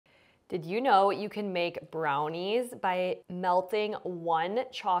Did you know you can make brownies by melting 1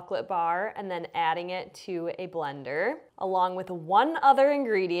 chocolate bar and then adding it to a blender, along with 1 other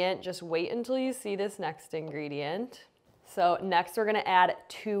ingredient? Just wait until you see this next ingredient. So next we're gonna add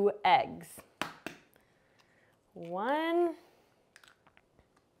 2 eggs. 1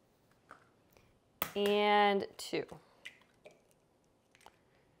 and 2.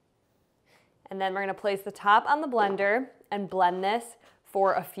 And then we're gonna place the top on the blender and blend this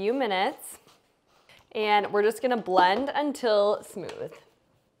for a few minutes. And we're just gonna blend until smooth.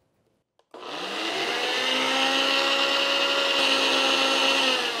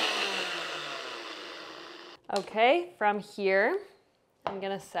 Okay, from here, I'm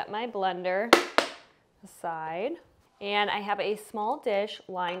gonna set my blender aside. And I have a small dish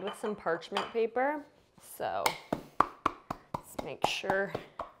lined with some parchment paper. So let's make sure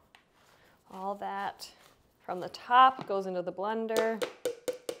all that from the top goes into the blender.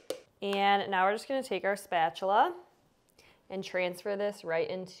 And now we're just gonna take our spatula and transfer this right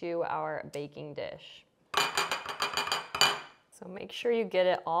into our baking dish. So make sure you get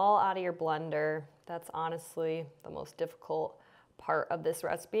it all out of your blender. That's honestly the most difficult part of this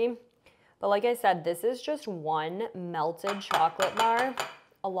recipe. But like I said, this is just 1 melted chocolate bar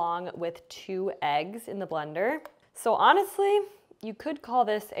along with 2 eggs in the blender. So honestly, you could call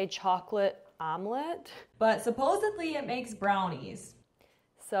this a chocolate omelet. But supposedly it makes brownies.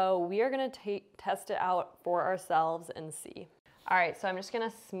 So we are gonna test it out for ourselves and see. All right, so I'm just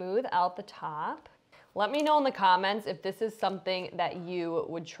gonna smooth out the top. Let me know in the comments if this is something that you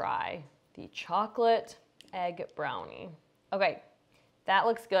would try. The chocolate egg brownie. Okay, that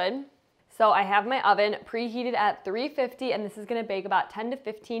looks good. So I have my oven preheated at 350 and this is gonna bake about 10 to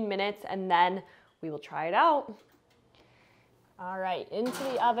 15 minutes and then we will try it out. All right, into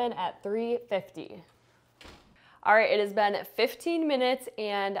the oven at 350. All right, it has been 15 minutes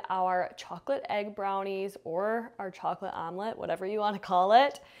and our chocolate egg brownies or our chocolate omelet, whatever you want to call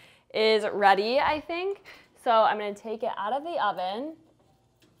it, is ready, I think. So I'm gonna take it out of the oven.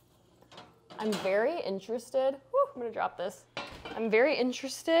 I'm very interested, I'm gonna drop this. I'm very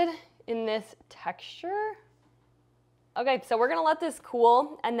interested in this texture. Okay, so we're gonna let this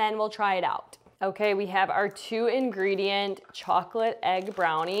cool and then we'll try it out. Okay, we have our 2 ingredient chocolate egg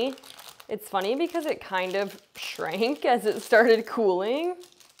brownie. It's funny because it kind of shrank as it started cooling.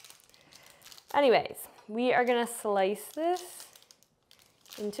 Anyways, we are gonna slice this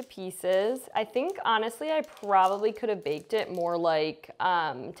into pieces. I think honestly, I probably could have baked it more like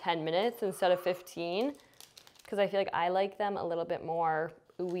 10 minutes instead of 15 because I feel like I like them a little bit more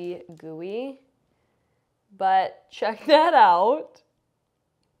ooey gooey. But check that out.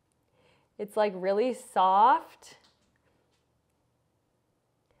 It's like really soft.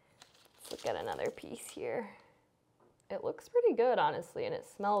 Let's look at another piece here. It looks pretty good, honestly, and it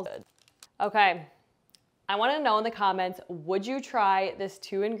smells good. Okay, I want to know in the comments, would you try this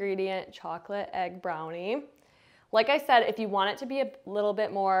 2 ingredient chocolate egg brownie? Like I said, if you want it to be a little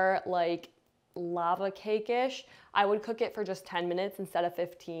bit more like lava cake-ish, I would cook it for just 10 minutes instead of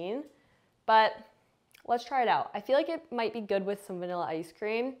 15. But let's try it out. I feel like it might be good with some vanilla ice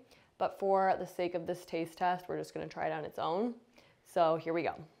cream, but for the sake of this taste test, we're just gonna try it on its own. So here we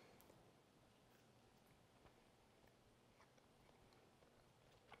go.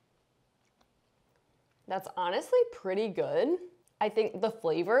 That's honestly pretty good. I think the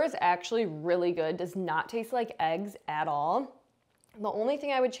flavor is actually really good. Does not taste like eggs at all. The only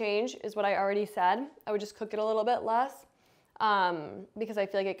thing I would change is what I already said. I would just cook it a little bit less because I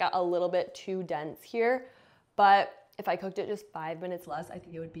feel like it got a little bit too dense here. But if I cooked it just 5 minutes less, I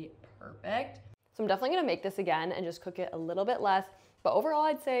think it would be perfect. So I'm definitely gonna make this again and just cook it a little bit less. But overall,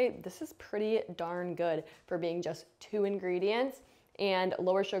 I'd say this is pretty darn good for being just 2 ingredients and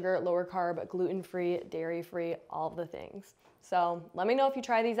lower sugar, lower carb, gluten-free, dairy-free, all of the things. So let me know if you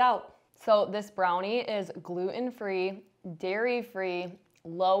try these out. So this brownie is gluten-free, dairy-free,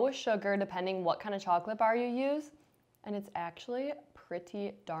 low sugar, depending what kind of chocolate bar you use, and it's actually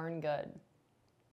pretty darn good.